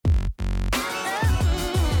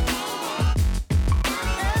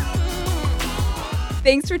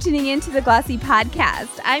Thanks for tuning in to the Glossy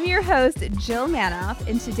Podcast. I'm your host, Jill Manoff,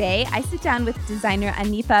 and today I sit down with designer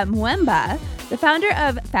Anifa Mvuemba, the founder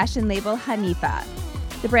of fashion label Hanifa.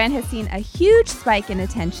 The brand has seen a huge spike in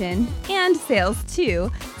attention and sales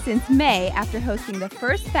too since May after hosting the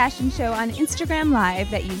first fashion show on Instagram Live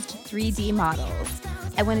that used 3D models.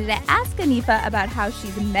 I wanted to ask Anifa about how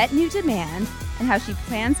she's met new demand and how she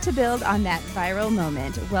plans to build on that viral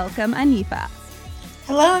moment. Welcome, Anifa.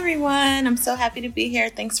 Hello, everyone. I'm so happy to be here.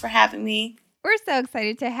 Thanks for having me. We're so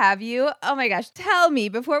excited to have you. Oh my gosh, tell me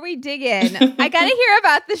before we dig in, I got to hear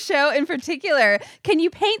about the show in particular. Can you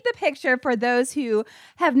paint the picture for those who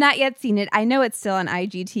have not yet seen it? I know it's still on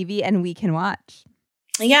IGTV and we can watch.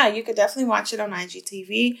 Yeah, you could definitely watch it on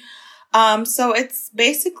IGTV. So it's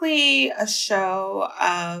basically a show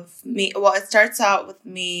of me. Well, it starts out with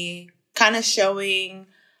me kind of showing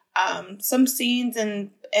some scenes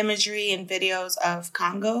and imagery and videos of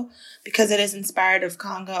Congo because it is inspired of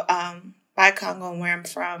Congo, by Congo and where I'm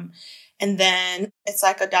from. And then it's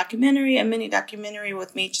like a mini documentary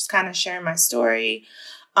with me just kind of sharing my story,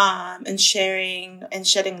 and sharing and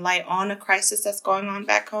shedding light on a crisis that's going on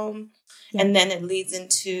back home. Yeah. And then it leads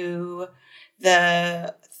into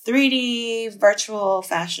the 3D virtual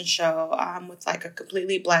fashion show, with like a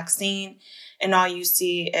completely black scene. And all you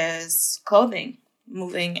see is clothing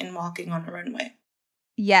moving and walking on the runway.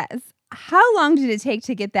 Yes. How long did it take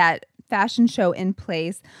to get that fashion show in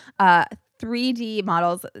place? 3D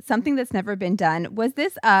models, something that's never been done. Was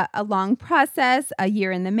this a long process, a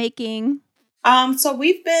year in the making? So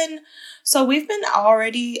we've been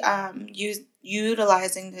already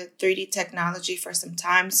utilizing the 3D technology for some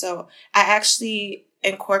time. So I actually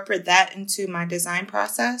incorporate that into my design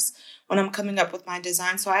process when I'm coming up with my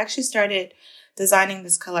design. So I actually started designing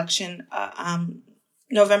this collection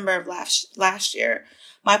November of last year.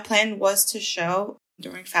 My plan was to show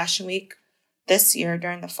during Fashion Week this year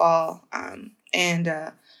during the fall. And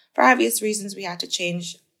for obvious reasons, we had to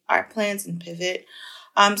change our plans and pivot.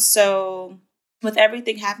 So with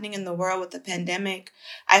everything happening in the world with the pandemic,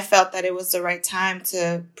 I felt that it was the right time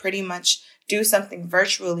to pretty much do something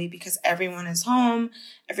virtually because everyone is home,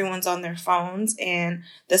 everyone's on their phones, and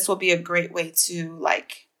this will be a great way to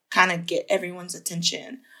like kind of get everyone's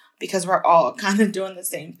attention because we're all kind of doing the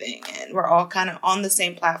same thing and we're all kind of on the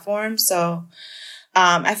same platform. So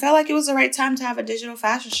I felt like it was the right time to have a digital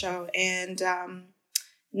fashion show, and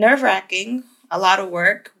nerve-wracking, a lot of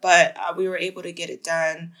work, but we were able to get it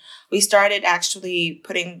done. We started actually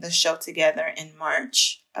putting the show together in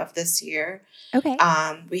March of this year. Okay.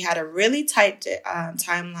 We had a really tight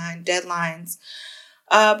timeline, deadlines,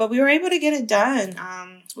 but we were able to get it done.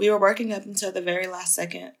 We were working up until the very last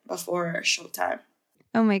second before showtime.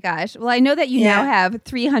 Oh my gosh. Well, I know that you now have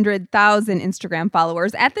 300,000 Instagram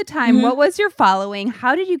followers. At the time, What was your following?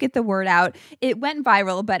 How did you get the word out? It went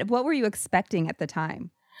viral, but what were you expecting at the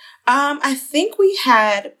time? I think we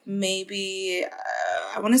had maybe,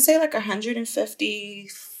 I want to say like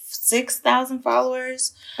 156,000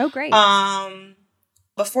 followers. Oh, great.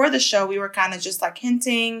 Before the show, we were kind of just like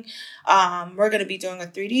hinting, we're going to be doing a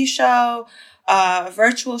 3D show, a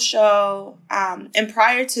virtual show. And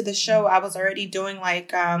prior to the show, I was already doing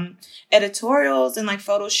like editorials and like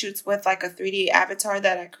photo shoots with like a 3D avatar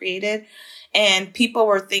that I created. And people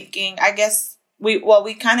were thinking, I guess, we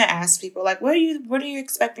kind of asked people like, what are you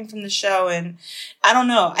expecting from the show? And I don't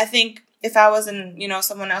know. I think if I was in,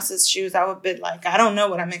 someone else's shoes, I would be like, I don't know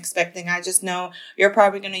what I'm expecting. I just know you're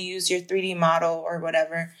probably going to use your 3D model or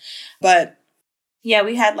whatever. But yeah,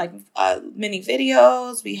 we had like mini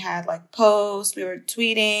videos. We had like posts. We were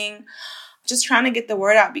tweeting, just trying to get the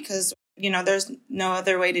word out because, there's no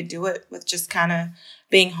other way to do it with just kind of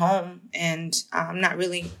being home and not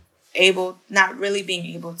really being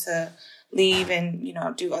able to leave and,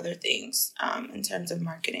 do other things in terms of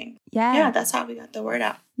marketing. Yeah, that's how we got the word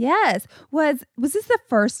out. Yes. Was this the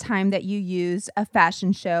first time that you used a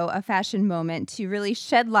fashion show, a fashion moment to really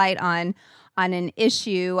shed light on an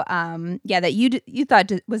issue that you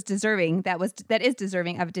thought was deserving, that is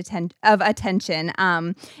deserving of attention.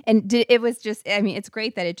 It was just, it's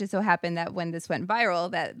great that it just so happened that when this went viral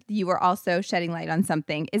that you were also shedding light on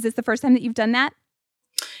something. Is this the first time that you've done that?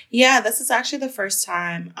 Yeah, this is actually the first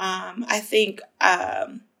time. I think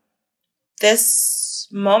this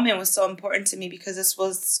moment was so important to me because it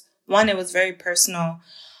was very personal.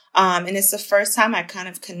 And it's the first time I kind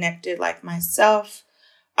of connected like myself,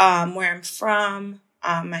 where I'm from,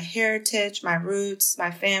 my heritage, my roots,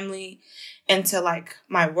 my family, into like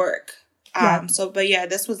my work. But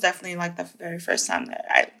this was definitely like the very first time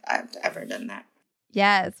that I've ever done that.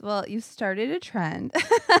 Yes. Well, you started a trend.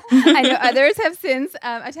 I know others have since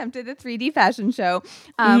attempted the 3D fashion show,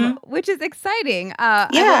 which is exciting.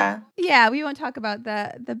 We won't talk about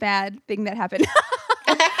the bad thing that happened.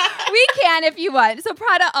 We can if you want. So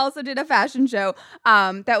Prada also did a fashion show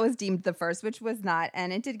that was deemed the first, which was not,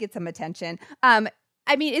 and it did get some attention.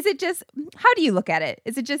 I mean, is it just, how do you look at it?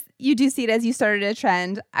 Is it just, you do see it as you started a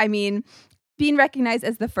trend? I mean, being recognized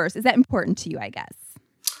as the first, is that important to you, I guess?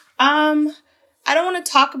 I don't want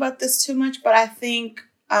to talk about this too much, but I think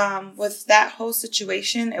with that whole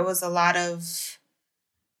situation, it was a lot of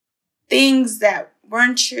things that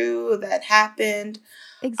weren't true that happened.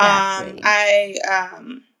 Exactly.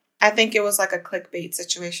 I think it was like a clickbait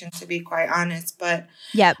situation, to be quite honest. But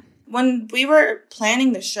yep. When we were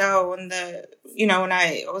planning the show, when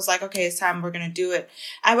I was like, okay, it's time, we're going to do it,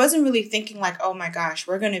 I wasn't really thinking like, oh my gosh,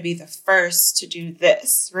 we're going to be the first to do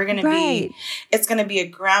this. We're going to it's going to be a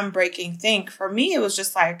groundbreaking thing. For me, it was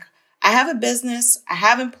just like, I have a business, I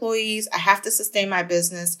have employees, I have to sustain my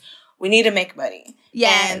business. We need to make money.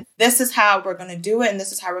 Yes. And this is how we're going to do it. And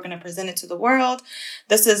this is how we're going to present it to the world.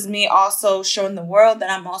 This is me also showing the world that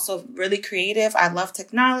I'm also really creative. I love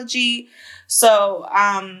technology. So,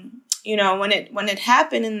 when it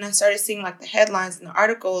happened and I started seeing like the headlines and the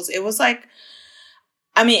articles, it was like,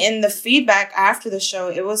 in the feedback after the show,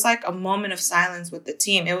 it was like a moment of silence with the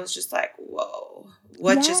team. It was just like, whoa,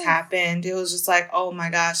 what just happened? It was just like, oh my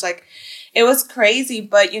gosh, like it was crazy,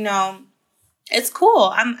 but it's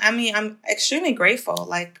cool. I'm extremely grateful,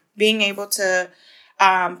 like being able to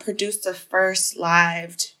produce the first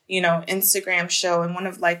live, Instagram show and one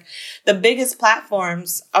of like the biggest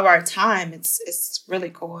platforms of our time. It's really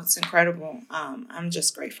cool. It's incredible. I'm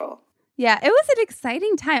just grateful. Yeah, it was an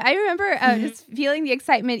exciting time. I remember just feeling the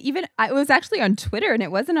excitement. Even it was actually on Twitter and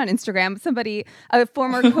it wasn't on Instagram. Somebody, a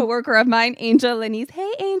former coworker of mine, Angel Lenise.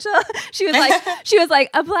 Hey, Angel. She was like,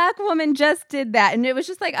 a Black woman just did that, and it was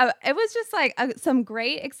just like, some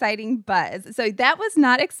great exciting buzz. So that was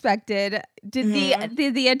not expected. Did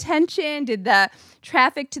the attention? Did the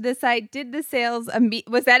traffic to the site? Did the sales?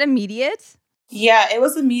 Was that immediate? Yeah, it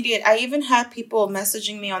was immediate. I even had people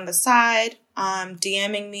messaging me on the side,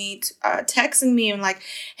 DMing me, texting me and like,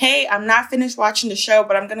 hey, I'm not finished watching the show,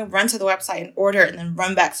 but I'm going to run to the website and order it and then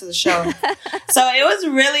run back to the show. So it was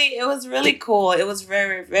really cool. It was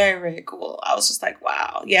very, very, very cool. I was just like,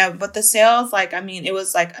 wow. Yeah. But the sales, it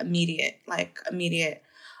was like immediate.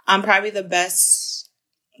 Probably the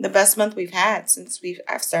best month we've had since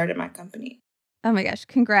I've started my company. Oh my gosh.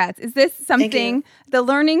 Congrats. Is this something, the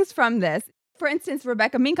learnings from this? For instance,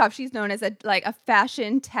 Rebecca Minkoff, she's known as a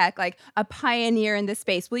fashion tech, like a pioneer in this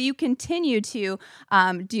space. Will you continue to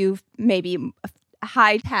do maybe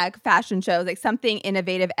high tech fashion shows, like something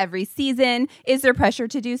innovative every season? Is there pressure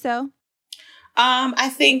to do so? I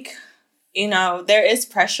think, there is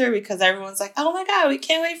pressure because everyone's like, oh my God, we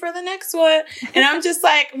can't wait for the next one. And I'm just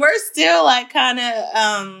like, we're still like kind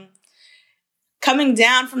of coming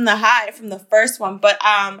down from the high from the first one. But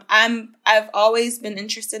I've always been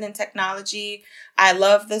interested in technology. I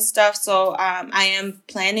love this stuff. So I am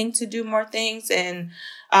planning to do more things and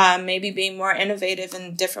maybe being more innovative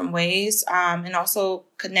in different ways, and also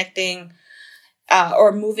connecting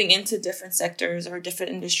or moving into different sectors or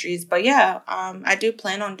different industries. But I do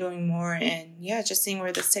plan on doing more and just seeing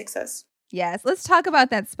where this takes us. Yes. Let's talk about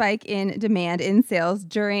that spike in demand in sales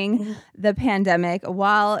during the pandemic.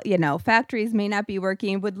 While, factories may not be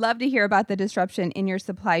working, would love to hear about the disruption in your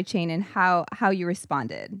supply chain and how you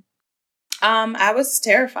responded. I was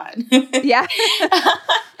terrified. Yeah.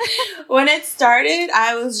 When it started,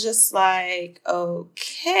 I was just like,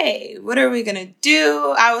 okay, what are we going to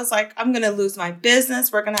do? I was like, I'm going to lose my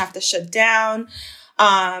business. We're going to have to shut down.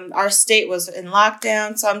 Our state was in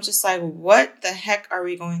lockdown. So I'm just like, what the heck are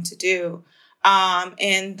we going to do?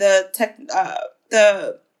 And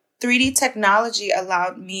the 3D technology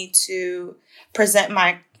allowed me to present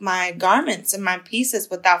my garments and my pieces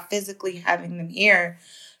without physically having them here.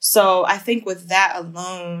 So I think with that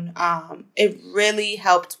alone, it really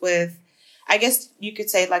helped with, I guess you could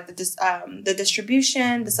say like the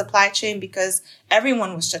distribution, the supply chain, because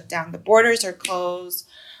everyone was shut down. The borders are closed.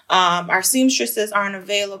 Our seamstresses aren't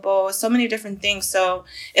available, so many different things. So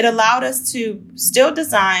it allowed us to still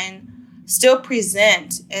design, still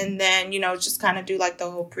present, and then, just kind of do like the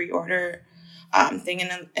whole pre-order thing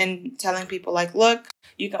and telling people like, look,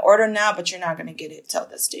 you can order now, but you're not going to get it till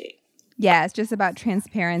this date. Yeah, it's just about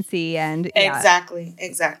transparency and Exactly.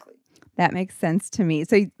 That makes sense to me.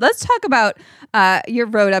 So let's talk about your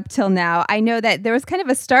road up till now. I know that there was kind of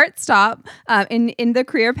a start-stop in the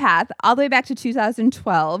career path all the way back to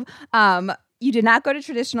 2012. You did not go to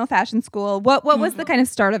traditional fashion school. What was the kind of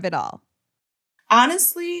start of it all?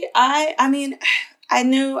 Honestly, I mean, I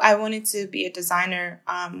knew I wanted to be a designer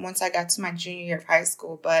once I got to my junior year of high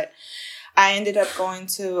school, but I ended up going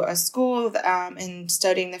to a school and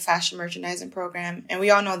studying the fashion merchandising program. And we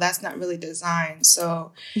all know that's not really design.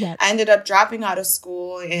 So Yes. I ended up dropping out of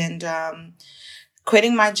school and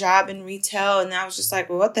quitting my job in retail. And I was just like,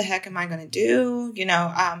 well, what the heck am I going to do?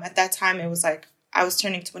 At that time, it was like I was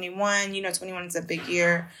turning 21. 21 is a big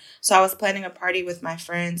year. So I was planning a party with my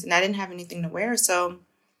friends and I didn't have anything to wear. So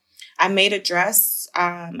I made a dress.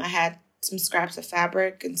 I had some scraps of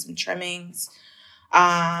fabric and some trimmings.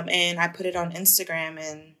 And I put it on Instagram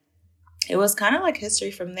and it was kind of like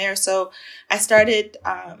history from there. So I started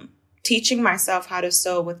teaching myself how to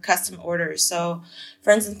sew with custom orders. So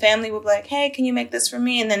friends and family would be like, hey, can you make this for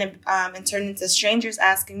me? And then it turned into strangers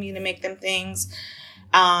asking me to make them things.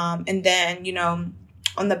 And then,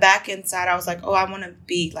 on the back end side, I was like, oh, I want to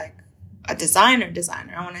be like a designer.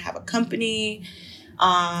 I want to have a company.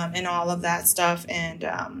 And all of that stuff. And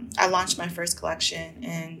I launched my first collection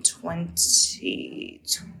in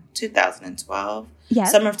 2012. Yeah.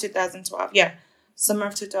 Summer of 2012. Yeah. Summer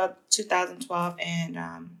of 2012. And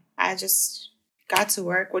I just got to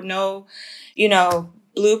work with no,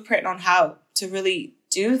 blueprint on how to really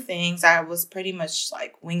do things. I was pretty much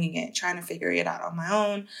like winging it, trying to figure it out on my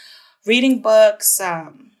own, reading books,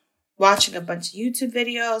 watching a bunch of YouTube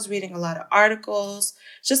videos, reading a lot of articles,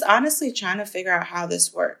 just honestly trying to figure out how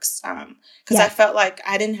this works. Because I felt like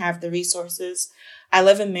I didn't have the resources. I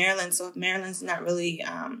live in Maryland, so Maryland's not really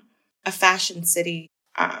a fashion city.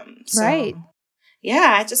 Right.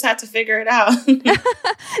 Yeah, I just had to figure it out.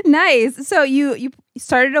 Nice. So you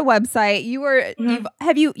started a website.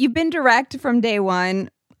 You've been direct from day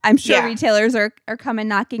one. I'm sure retailers are coming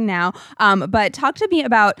knocking now. But talk to me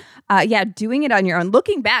about, doing it on your own.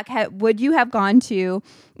 Looking back, would you have gone to,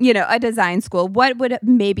 a design school? What would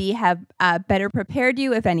maybe have better prepared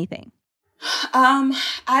you, if anything?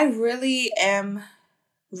 I really am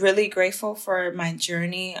really grateful for my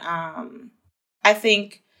journey. I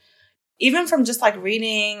think even from just like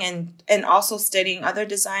reading and also studying other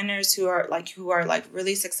designers who are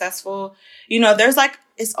really successful, there's like,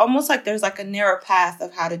 it's almost like there's like a narrow path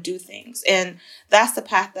of how to do things. And that's the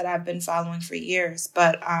path that I've been following for years.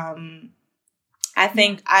 But I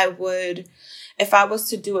think I would, if I was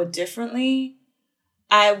to do it differently,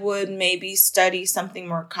 I would maybe study something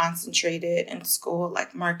more concentrated in school,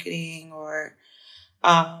 like marketing or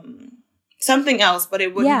something else, but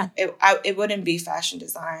it wouldn't. It wouldn't be fashion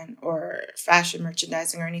design or fashion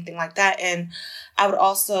merchandising or anything like that. And I would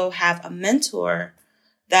also have a mentor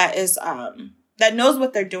that is that knows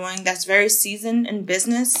what they're doing. That's very seasoned in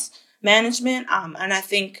business management. And I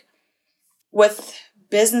think with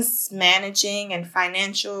business managing and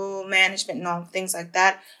financial management and all things like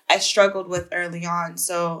that, I struggled with early on.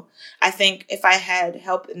 So I think if I had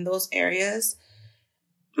help in those areas,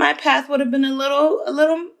 my path would have been a little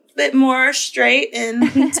bit more straight and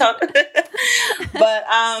but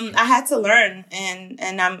I had to learn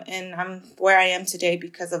and I'm where I am today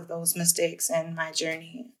because of those mistakes and my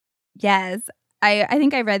journey. Yes. I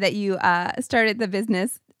think I read that you started the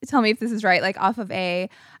business, tell me if this is right, like off of a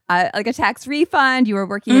tax refund. You were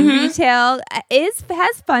working in retail. Has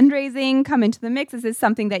fundraising come into the mix? Is this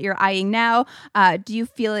something that you're eyeing now? Do you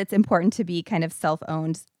feel it's important to be kind of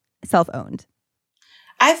self-owned?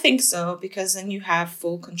 I think so, because then you have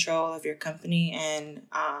full control of your company. And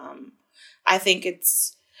I think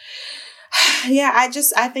it's,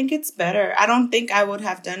 I think it's better. I don't think I would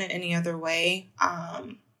have done it any other way.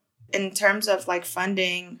 In terms of like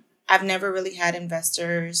funding, I've never really had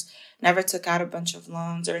investors, never took out a bunch of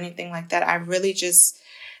loans or anything like that. I really just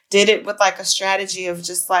did it with like a strategy of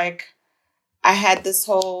just like, I had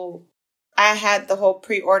the whole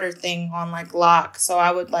pre-order thing on like lock. So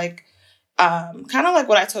I would like, kind of like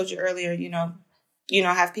what I told you earlier,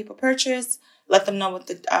 have people purchase, let them know what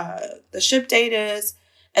the ship date is.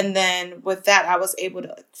 And then with that, I was able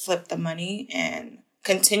to flip the money and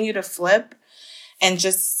continue to flip and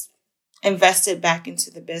just invest it back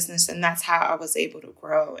into the business. And that's how I was able to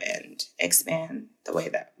grow and expand the way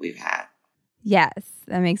that we've had. Yes,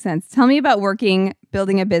 that makes sense. Tell me about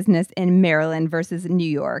building a business in Maryland versus New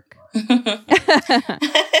York.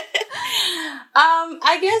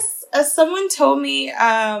 I guess someone told me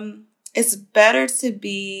it's better to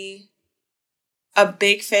be a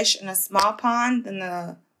big fish in a small pond than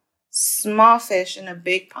a small fish in a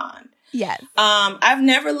big pond. Yes. I've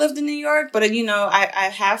never lived in New York, but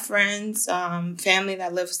I have friends, family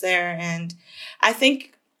that lives there, and I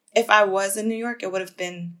think if I was in New York, it would have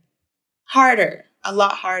been harder, a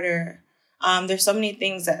lot harder, There's so many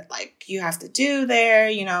things that like you have to do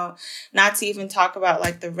there, not to even talk about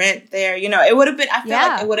like the rent there. It would have been, I feel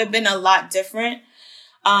like it would have been a lot different.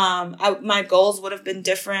 My goals would have been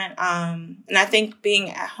different. And I think being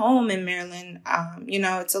at home in Maryland,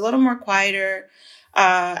 it's a little more quieter.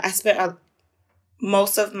 I spent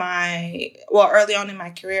most of early on in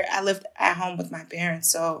my career, I lived at home with my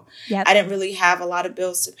parents. So I didn't really have a lot of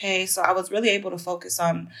bills to pay. So I was really able to focus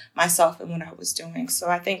on myself and what I was doing. So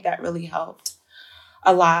I think that really helped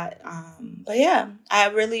a lot. But yeah, I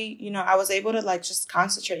really, I was able to like just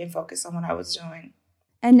concentrate and focus on what I was doing.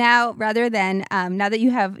 And now, rather than, now that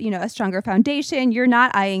you have, a stronger foundation, you're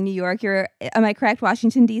not eyeing New York. Am I correct?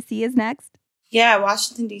 Washington, D.C. is next? Yeah,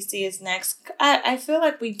 Washington, D.C. is next. I feel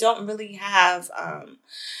like we don't really have, I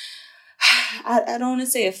don't want to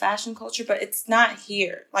say a fashion culture, but it's not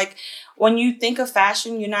here. Like when you think of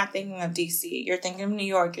fashion, you're not thinking of D.C. You're thinking of New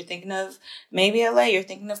York. You're thinking of maybe L.A. You're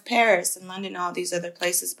thinking of Paris and London, all these other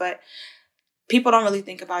places. But people don't really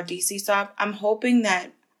think about D.C. So I'm hoping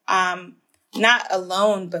that not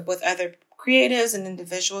alone, but with other creatives and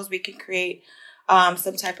individuals, we can create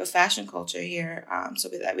some type of fashion culture here so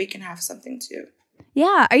that we can have something too.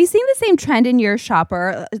 Yeah. Are you seeing the same trend in your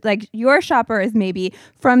shopper? Like your shopper is maybe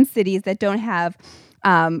from cities that don't have,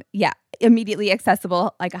 immediately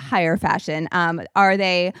accessible, like a higher fashion. Are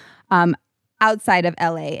they outside of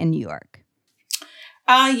LA and New York?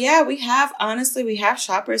 Yeah, we have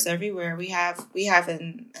shoppers everywhere. We have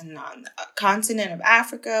in the continent of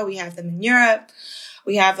Africa. We have them in Europe.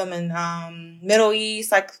 We have them in Middle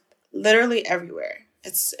East, like literally everywhere.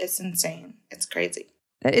 It's insane. It's crazy.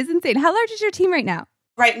 That is insane. How large is your team right now?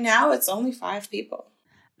 Right now, it's only 5 people.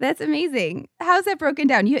 That's amazing. How's that broken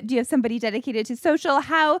down? Do you have somebody dedicated to social?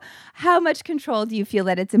 How much control do you feel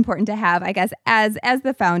that it's important to have, I guess, as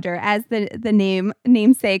the founder, as the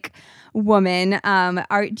namesake woman?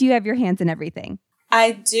 Do you have your hands in everything?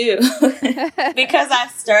 I do. Because I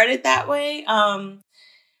started that way.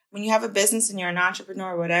 When you have a business and you're an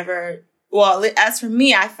entrepreneur or whatever, well, as for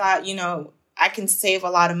me, I thought, I can save a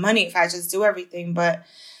lot of money if I just do everything. But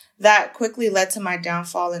that quickly led to my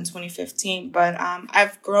downfall in 2015. But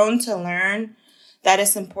I've grown to learn that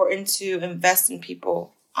it's important to invest in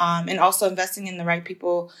people and also investing in the right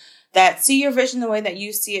people that see your vision the way that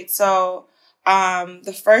you see it. So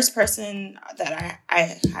the first person that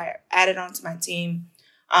I added onto my team,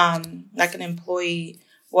 like an employee,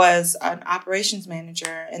 was an operations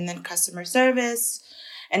manager and then customer service.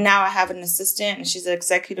 And now I have an assistant, and she's an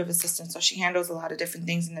executive assistant. So she handles a lot of different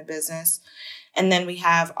things in the business. And then we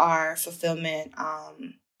have our fulfillment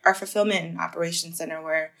and operations center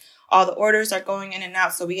where all the orders are going in and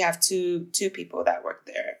out. So we have two people that work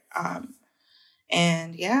there.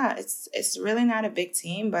 And yeah, it's really not a big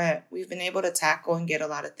team, but we've been able to tackle and get a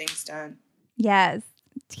lot of things done. Yes.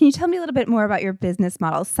 Can you tell me a little bit more about your business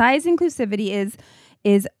model? Size inclusivity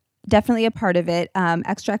is definitely a part of it.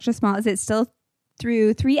 Extra small, is it still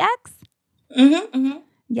through 3X? Mm-hmm, mm-hmm.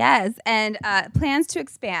 Yes, and plans to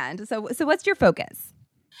expand. So what's your focus?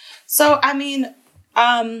 So,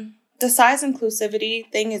 the size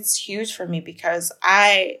inclusivity thing is huge for me because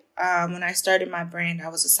when I started my brand, I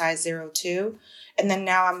was a size 02, and then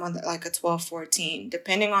now I'm on like a 12, 14,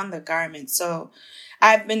 depending on the garment. So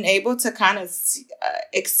I've been able to kind of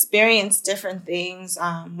experience different things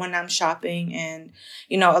when I'm shopping, and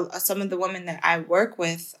some of the women that I work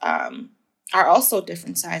with are also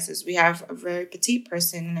different sizes. We have a very petite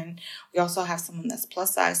person, and we also have someone that's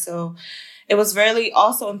plus size. So it was really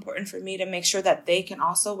also important for me to make sure that they can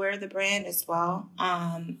also wear the brand as well.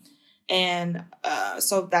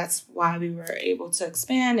 So that's why we were able to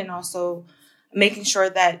expand, and also making sure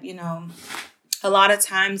that, a lot of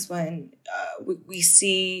times when we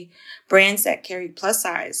see brands that carry plus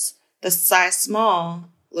size, the size small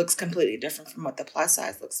looks completely different from what the plus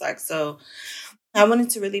size looks like. So I wanted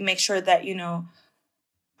to really make sure that,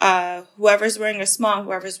 whoever's wearing a small,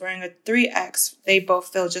 whoever's wearing a 3X, they both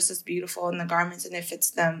feel just as beautiful in the garments and it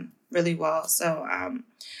fits them really well. So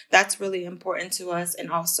that's really important to us.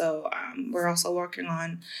 And also, we're also working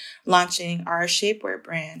on launching our shapewear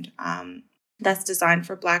brand that's designed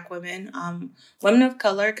for Black women, women of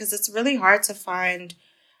color, because it's really hard to find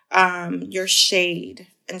your shade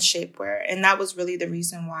in shapewear. And that was really the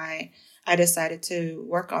reason why I decided to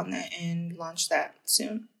work on that and launch that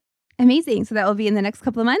soon. Amazing. So that will be in the next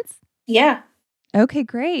couple of months? Yeah. Okay,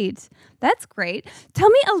 great. That's great. Tell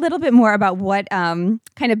me a little bit more about what kind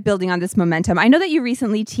of building on this momentum. I know that you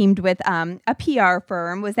recently teamed with a PR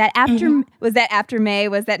firm. Was that after May?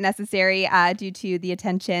 Was that necessary due to the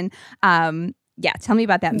attention? Tell me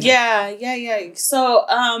about that. Yeah. So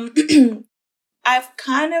I've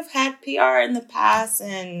kind of had PR in the past,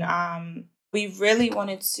 and we really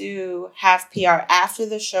wanted to have PR after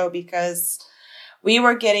the show because we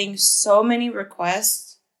were getting so many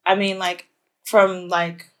requests. I mean, like from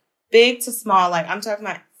like big to small, like I'm talking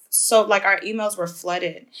about, so like our emails were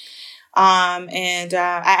flooded. And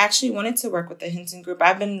I actually wanted to work with the Hinton Group.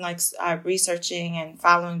 I've been like researching and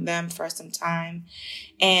following them for some time.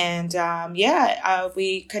 And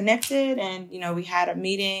we connected, and, you know, we had a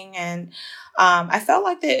meeting, and I felt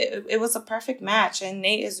like it was a perfect match. And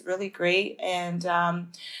Nate is really great. And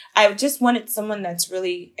I just wanted someone that's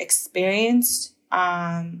really experienced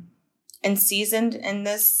and seasoned in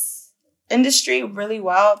this industry really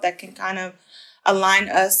well, that can kind of align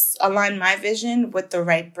my vision with the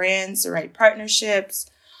right brands, the right partnerships,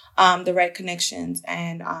 the right connections.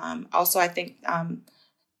 And also, I think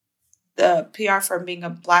the PR firm being a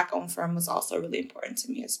Black-owned firm was also really important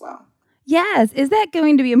to me as well. Yes. Is that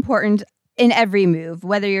going to be important in every move,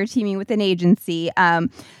 whether you're teaming with an agency?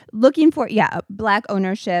 Looking for, Black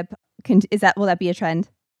ownership. Will that be a trend?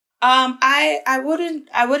 I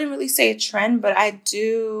wouldn't really say a trend, but I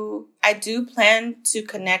do plan to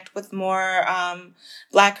connect with more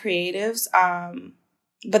Black creatives.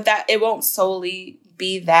 But that it won't solely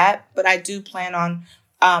be that, but I do plan on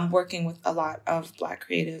working with a lot of Black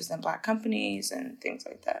creatives and Black companies and things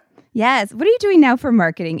like that. Yes. What are you doing now for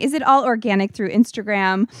marketing? Is it all organic through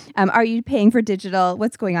Instagram? Are you paying for digital?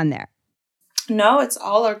 What's going on there? No, it's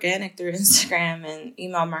all organic through Instagram and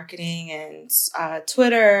email marketing and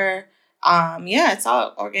Twitter. It's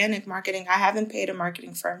all organic marketing. I haven't paid a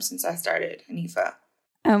marketing firm since I started Anifa.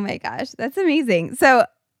 Oh my gosh, that's amazing. So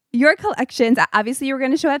your collections, obviously you were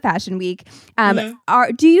going to show at Fashion Week.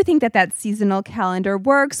 Do you think that seasonal calendar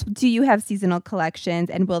works? Do you have seasonal collections,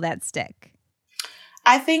 and will that stick?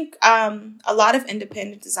 I think a lot of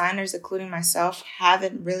independent designers, including myself,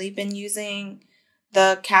 haven't really been using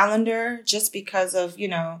the calendar just because of, you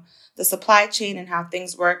know, the supply chain and how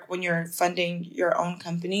things work when you're funding your own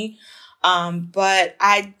company. But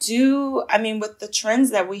with the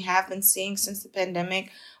trends that we have been seeing since the pandemic,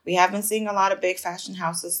 we have been seeing a lot of big fashion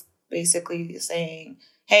houses basically saying,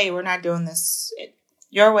 hey, we're not doing this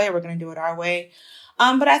your way. We're going to do it our way.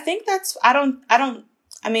 But I think the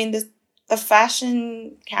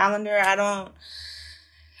fashion calendar, I don't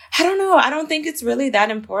know. I don't think it's really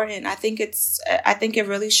that important. I think it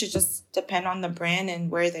really should just depend on the brand and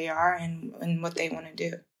where they are and what they want to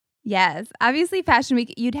do. Yes. Obviously, Fashion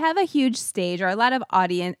Week, you'd have a huge stage or a lot of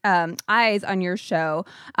audience eyes on your show.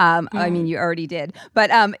 I mean, you already did.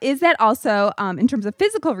 But is that also, in terms of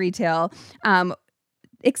physical retail,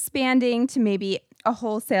 expanding to maybe a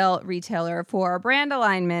wholesale retailer for brand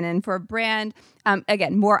alignment and for brand,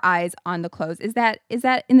 again, more eyes on the clothes? Is that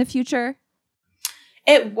in the future?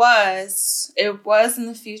 It was in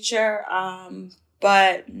the future.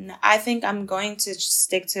 But I think I'm going to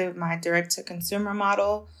stick to my direct to consumer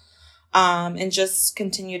model. And just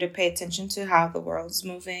continue to pay attention to how the world's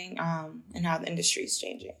moving and how the industry is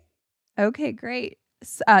changing. Okay, great.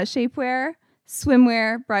 Shapewear,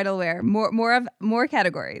 swimwear, bridal wear, more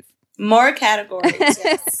categories. More categories,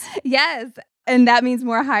 yes. Yes, and that means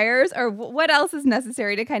more hires, or what else is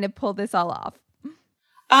necessary to kind of pull this all off?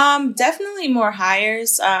 Definitely more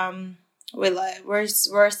hires.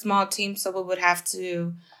 We're a small team, so we would have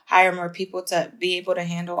to hire more people to be able to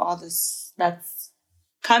handle all this that's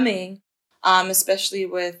coming, especially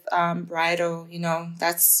with bridal. You know,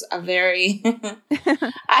 that's a very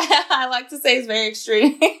I like to say it's very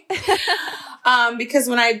extreme. Because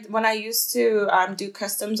when I used to do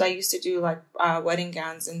customs, I used to do like wedding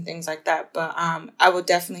gowns and things like that. But I would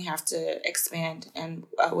definitely have to expand and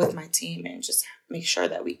with my team and just make sure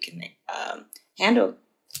that we can handle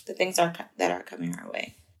the things that are coming our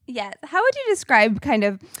way. Yes. How would you describe kind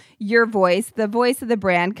of your voice, the voice of the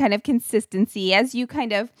brand, kind of consistency as you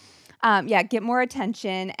kind of, get more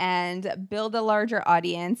attention and build a larger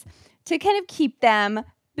audience to kind of keep them,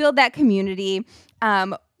 build that community?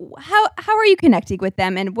 How are you connecting with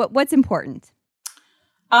them, and what's important?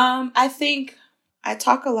 I think I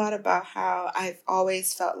talk a lot about how I've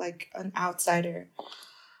always felt like an outsider,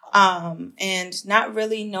 and not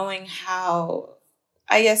really knowing how.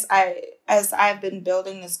 I guess as I've been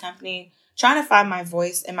building this company, trying to find my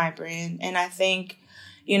voice in my brand. And I think,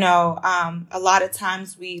 you know, a lot of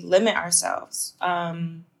times we limit ourselves.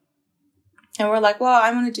 And we're like, well,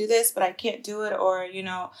 I want to do this, but I can't do it. Or, you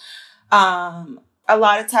know, a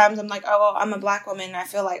lot of times I'm like, oh, well, I'm a Black woman. And I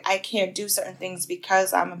feel like I can't do certain things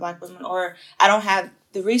because I'm a Black woman, or I don't have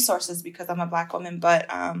the resources because I'm a Black woman. But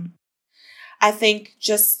I think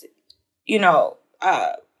just, you know,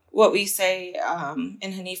 what we say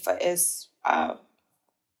in Hanifa is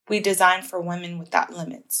we design for women without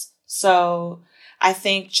limits. So I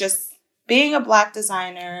think just being a Black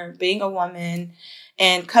designer, being a woman,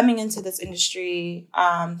 and coming into this industry,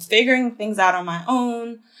 figuring things out on my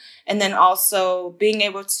own, and then also being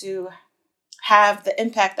able to have the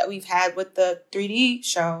impact that we've had with the 3D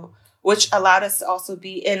show, which allowed us to also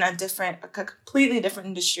be in a completely different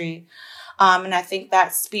industry. And I think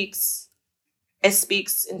that speaks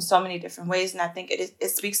in so many different ways. And I think it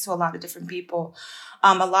speaks to a lot of different people.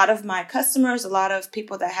 A lot of my customers, a lot of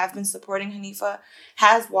people that have been supporting Hanifa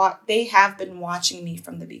they have been watching me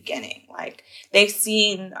from the beginning. Like, they've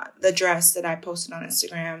seen the dress that I posted on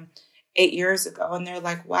Instagram 8 years ago, and they're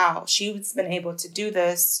like, wow, she's been able to do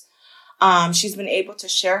this. She's been able to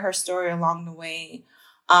share her story along the way.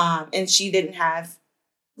 And she didn't have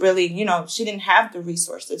really, she didn't have the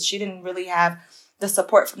resources. She didn't really have the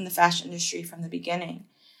support from the fashion industry from the beginning.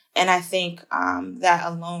 And I think that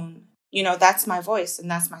alone, that's my voice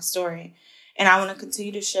and that's my story. And I want to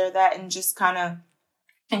continue to share that and just kind of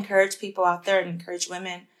encourage people out there and encourage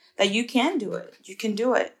women that you can do it. You can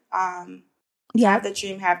do it. Have the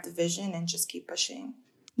dream, have the vision, and just keep pushing.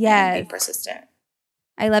 Yes. And be persistent.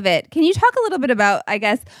 I love it. Can you talk a little bit about, I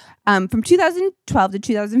guess, from 2012 to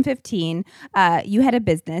 2015, you had a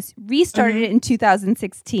business, restarted it in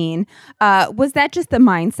 2016. Was that just the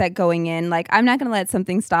mindset going in? Like, I'm not going to let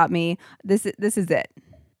something stop me. This is it.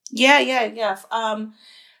 Yeah.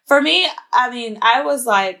 For me, I mean, I was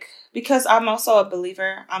like, because I'm also a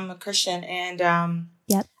believer, I'm a Christian, and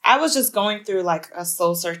I was just going through like a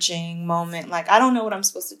soul searching moment. Like, I don't know what I'm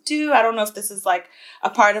supposed to do. I don't know if this is like a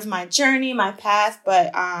part of my journey, my path.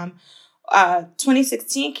 But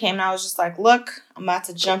 2016 came and I was just like, look, I'm about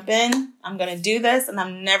to jump in. I'm going to do this and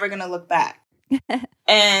I'm never going to look back.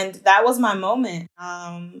 And that was my moment.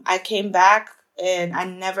 I came back and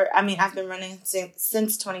I've been running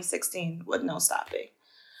since 2016 with no stopping.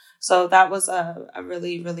 So that was a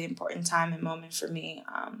really, really important time and moment for me.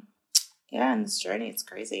 In this journey, it's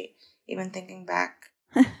crazy. Even thinking back.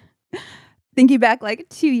 Thinking back like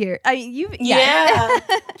 2 years. I mean,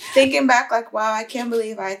 Thinking back like, wow, I can't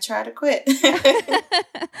believe I tried to quit.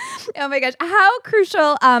 Oh my gosh. How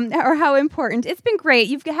crucial or how important. It's been great.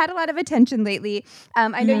 You've had a lot of attention lately.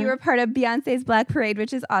 I know you were part of Beyonce's Black Parade,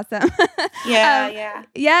 which is awesome. Yeah.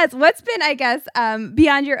 Yes. What's been, I guess,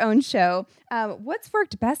 beyond your own show, what's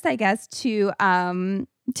worked best, I guess, to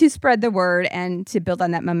spread the word and to build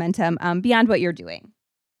on that momentum beyond what you're doing?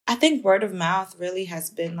 I think word of mouth really has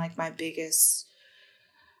been like my biggest,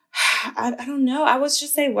 I don't know. I would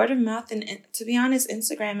just say word of mouth and, to be honest,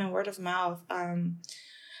 Instagram and word of mouth. I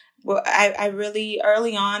really,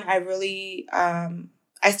 early on,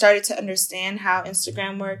 I started to understand how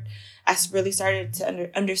Instagram worked. I really started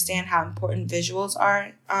to understand how important visuals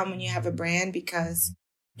are when you have a brand, because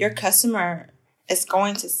your customer is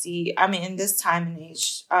going to see, in this time and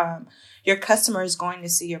age, your customer is going to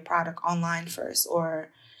see your product online first, or,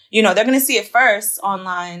 they're going to see it first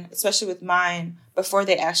online, especially with mine, before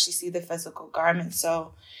they actually see the physical garment.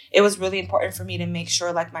 So it was really important for me to make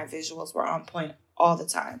sure like my visuals were on point all the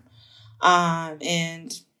time.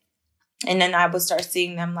 And then I would start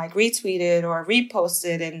seeing them like retweeted or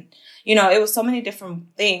reposted, and, it was so many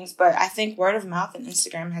different things, but I think word of mouth and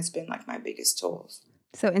Instagram has been like my biggest tools.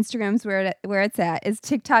 So Instagram's where it's at. Is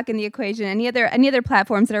TikTok in the equation? Any other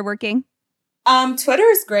platforms that are working? Twitter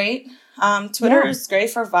is great. Twitter is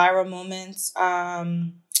great for viral moments.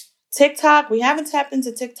 TikTok, we haven't tapped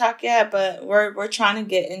into TikTok yet, but we're trying to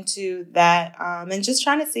get into that, and just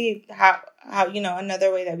trying to see how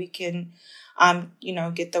another way that we can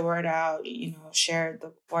get the word out, share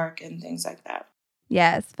the work and things like that.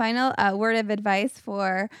 Yes. Final word of advice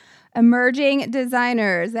for emerging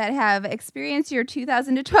designers that have experienced your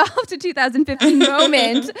 2012 to 2015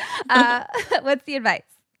 moment. What's the advice?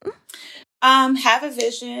 Have a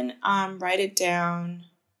vision, write it down.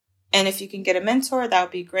 And if you can get a mentor, that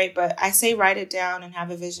would be great. But I say write it down and have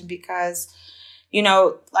a vision because,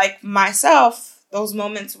 like myself, those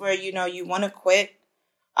moments where, you want to quit,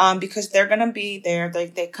 because they're going to be there.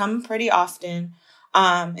 They come pretty often.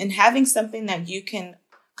 And having something that you can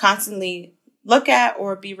constantly look at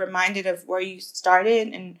or be reminded of where you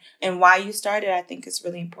started and why you started, I think is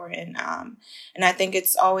really important. And I think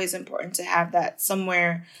it's always important to have that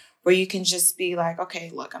somewhere where you can just be like,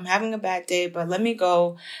 okay, look, I'm having a bad day, but let me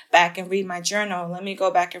go back and read my journal. Let me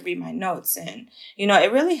go back and read my notes. And,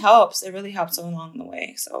 it really helps. It really helps along the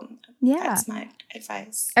way. So that's my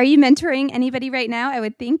advice. Are you mentoring anybody right now? I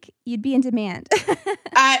would think you'd be in demand.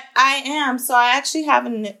 I am. So I actually have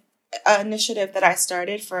initiative that I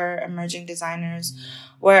started for emerging designers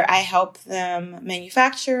where I help them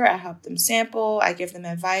manufacture, I help them sample, I give them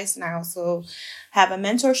advice, and I also have a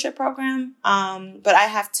mentorship program. But I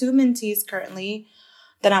have 2 mentees currently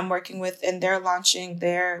that I'm working with, and they're launching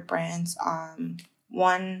their brands,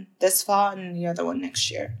 one this fall and the other one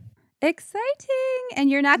next year. Exciting. And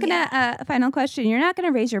you're not going to, final question, you're not going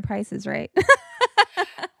to raise your prices, right?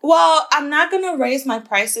 Well, I'm not going to raise my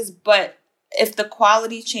prices, but if the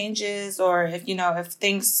quality changes or if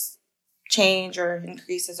things change or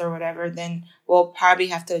increases or whatever, then we'll probably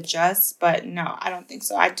have to adjust. But no, I don't think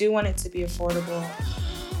so. I do want it to be affordable.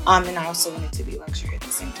 And I also want it to be luxury at the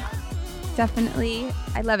same time. Definitely.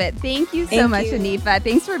 I love it. Thank you so much, Anifa.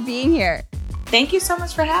 Thanks for being here. Thank you so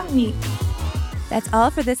much for having me. That's all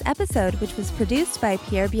for this episode, which was produced by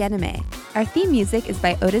Pierre Bien-Aimé. Our theme music is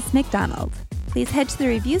by Otis McDonald. Please head to the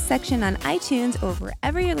reviews section on iTunes or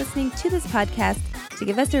wherever you're listening to this podcast to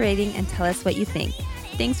give us a rating and tell us what you think.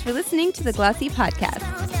 Thanks for listening to the Glossy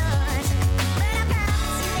Podcast.